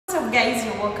up guys,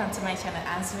 you're welcome to my channel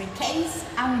Answering Case.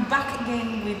 I'm back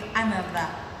again with another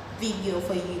video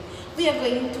for you. We are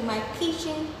going to my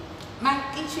kitchen.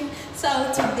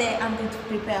 So today I'm going to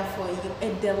prepare for you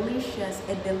a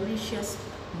delicious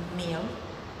meal,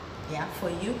 yeah, for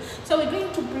you. So we're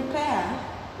going to prepare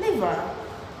liver,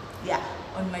 yeah,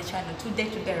 on my channel today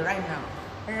right now.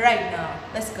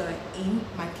 Let's go in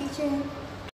my kitchen.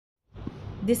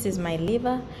 This is my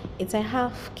liver. It's a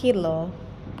half kilo,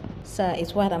 so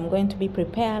it's what I'm going to be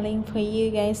preparing for you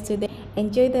guys today.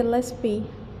 Enjoy the recipe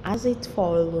as it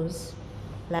follows.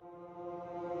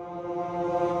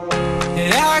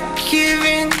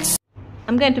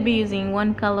 I'm going to be using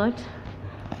 1 carrot,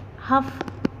 half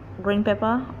green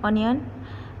pepper, onion,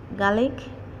 garlic,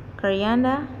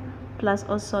 coriander, plus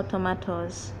also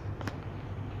tomatoes.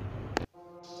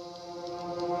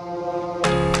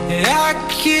 I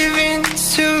give in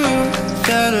to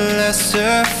the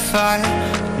lesser fight.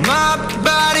 My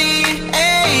body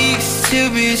aches to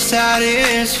be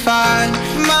satisfied.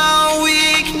 My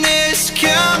weakness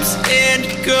comes and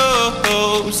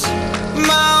goes.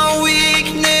 My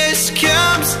weakness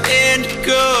comes and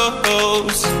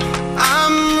goes.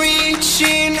 I'm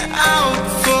reaching out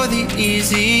for the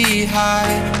easy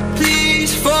high.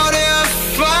 Please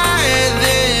fortify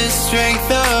this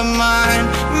strength of mine.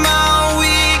 My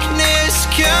weakness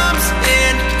comes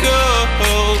and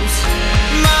goes.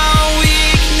 My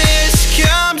weakness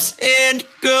comes and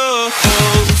goes.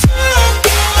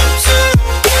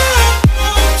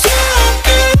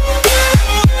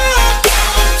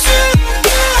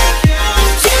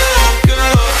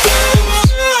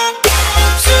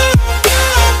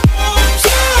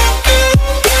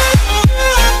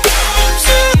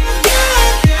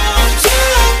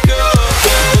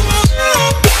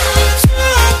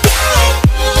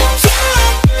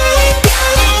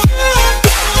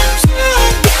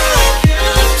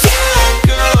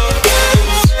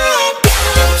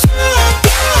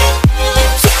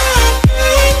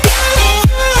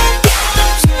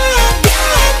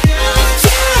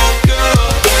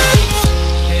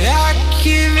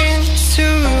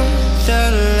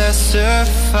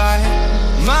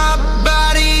 My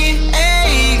body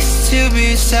aches to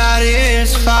be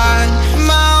satisfied.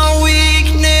 My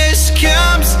weakness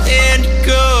comes and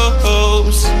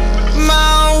goes.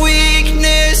 My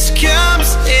weakness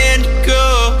comes and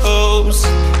goes.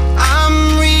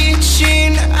 I'm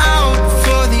reaching out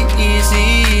for the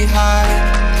easy high.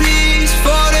 Please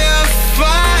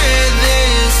fortify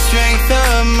this strength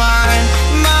of mine.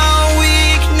 My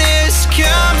weakness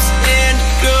comes and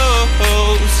goes.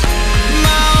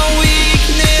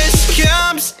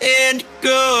 And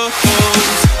go.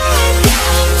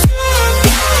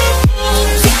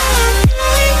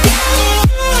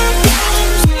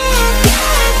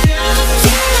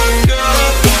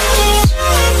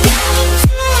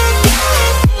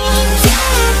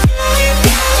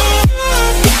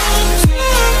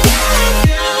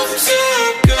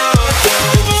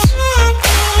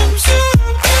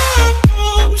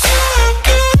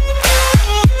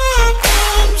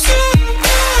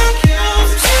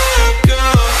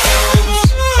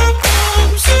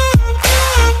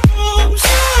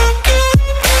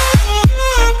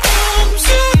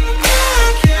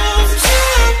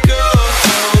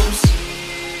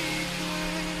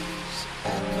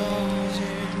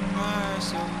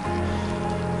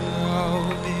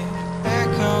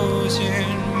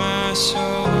 In my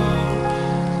soul,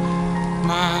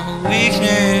 my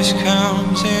weakness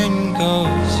comes and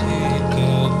goes, it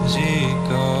goes, it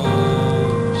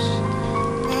goes.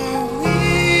 My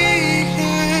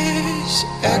weakness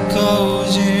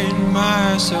echoes in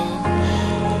my soul.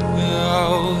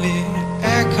 Oh, it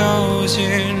echoes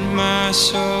in my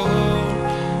soul.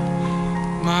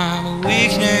 My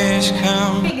weakness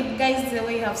comes. Hey guys, the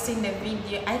way you have seen the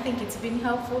video, I think it's been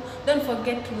helpful. Don't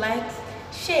forget to like,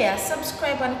 share,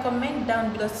 subscribe and comment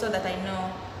down below so that I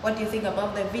know what you think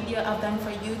about the video I've done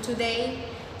for you today.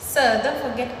 So don't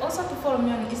forget also to follow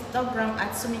me on Instagram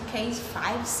at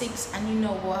sumicase56 and you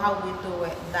know how we do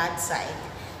it that side.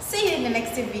 See you in the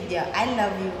next video. I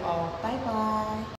love you all. Bye bye.